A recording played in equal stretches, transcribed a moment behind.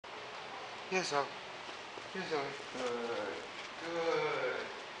Yes, Zoe. Yes, Zoe. Good. Good.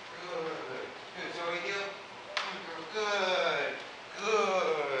 Good. Good, Zoe. Heel. Come on, girl. Good.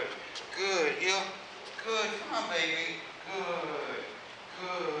 Good. Good. Heel. Good. Come on, baby. Good.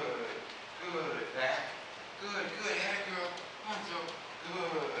 Good. Good. Back. Good. Good. Atta girl. Come on, Zoe.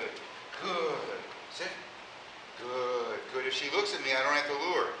 Good. Good. Sit. Good. Good. If she looks at me, I don't have to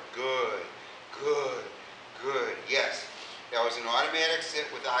lure. Good. Good. Good. Yes. That was an automatic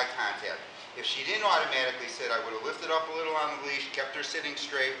sit with eye contact. If she didn't automatically sit, I would have lifted up a little on the leash, kept her sitting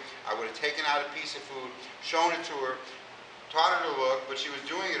straight. I would have taken out a piece of food, shown it to her, taught her to look, but she was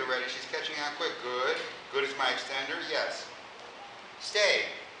doing it already. She's catching on quick. Good. Good as my extender. Yes. Stay.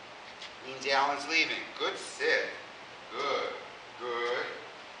 Means Allan's leaving. Good sit. Good. Good.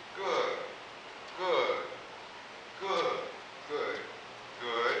 Good. Good. Good. Good.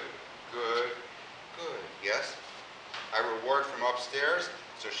 Good. Good. Good. Yes. I reward from upstairs,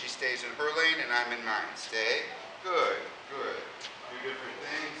 so she stays in her lane and I'm in mine. Stay. Good. Good. Do different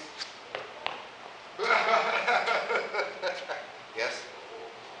things. Yes.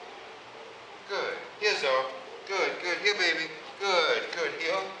 Good. Here, Zoe. Good. Good. Here, baby. Good. Good.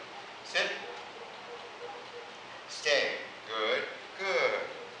 Heel. Sit. Stay. Good. Good.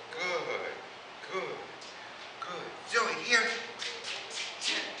 Good. Good. Good. Zoe, here.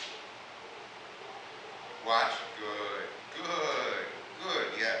 Sit. Watch. Good. Good. Good.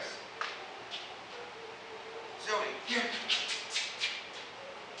 Yes. Zoe, here.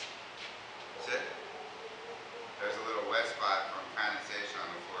 Sit. There's a little wet spot from condensation on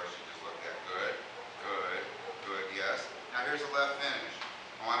the floor she just looked at. Good. Good. Good. Yes. Now here's a left finish.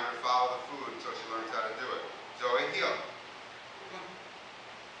 I want her to follow the food until she learns how to do it. Zoe, heel.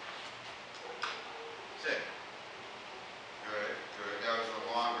 Sit. Good. Good. That was a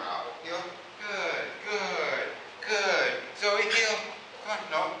long route. Heel. Good. Good. Good. Zoe, heel. Come on.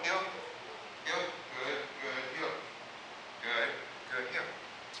 No. Heel. Heel. Good. Good. Heel. Good. Good. Heel.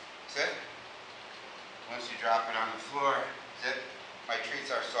 Sit. Once you drop it on the floor, sit. My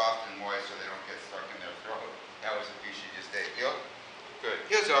treats are soft and moist so they don't get stuck in their throat. That was a piece you just ate. Heel. Good.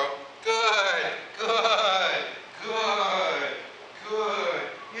 Heel, Zoe. Good. Good. Good. Good.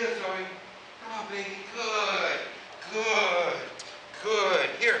 Heel, Zoe. Come on, baby. Good. Good. Good.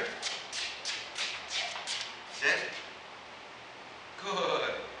 Here. Sit.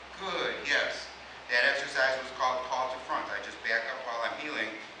 Good. Good. Yes. That exercise was called call to front. I just back up while I'm healing.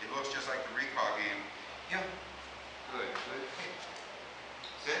 It looks just like the recall game. Heel. Good. Good.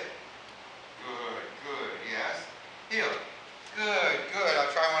 Sit. Good. Good. Yes. Heel. Good. Good. I'll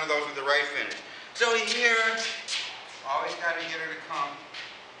try one of those with the right finish. Zoe, here. Always got to get her to come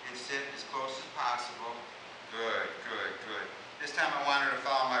and sit as close as possible. Good. Good. Good. This time I want her to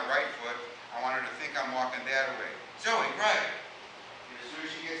follow my right foot. I want her to think I'm walking that way. Zoe, right. And as soon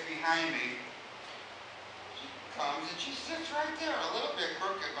as she gets behind me, she comes and she sits right there. A little bit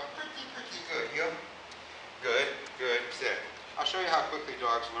crooked, but pretty good. Heel. Good. Good. Sit. I'll show you how quickly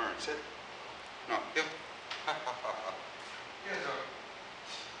dogs learn. Sit. No. Heel. Here, Zoe.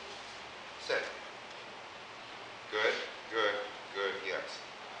 Sit. Good. Good. Good. Yes.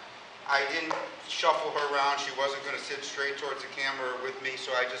 I didn't shuffle her around. She wasn't going to sit straight towards the camera with me,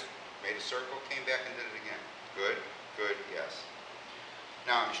 so I just made a circle, came back and did it again. Good. Good. Yes.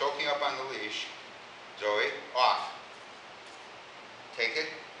 Now I'm choking up on the leash. Zoe, off. Take it.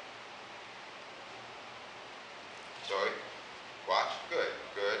 Zoe, watch. Good.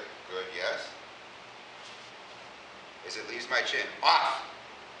 Good. Good. Yes. As it leaves my chin. Off.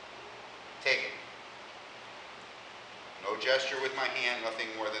 Take it. No gesture with my hand, nothing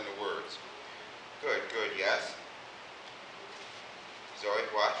more than the words. Good. Good. Yes. Zoe,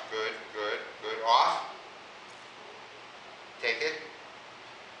 watch. Good. Good. Good. Off. Take it.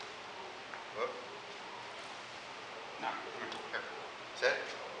 Whoop. No. Here. Sit.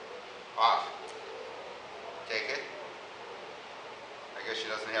 Off. Take it. I guess she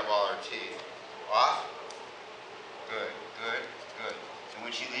doesn't have all her teeth. Off. Good. Good. Good. And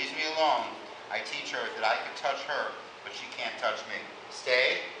when she leaves me alone, I teach her that I can touch her, but she can't touch me.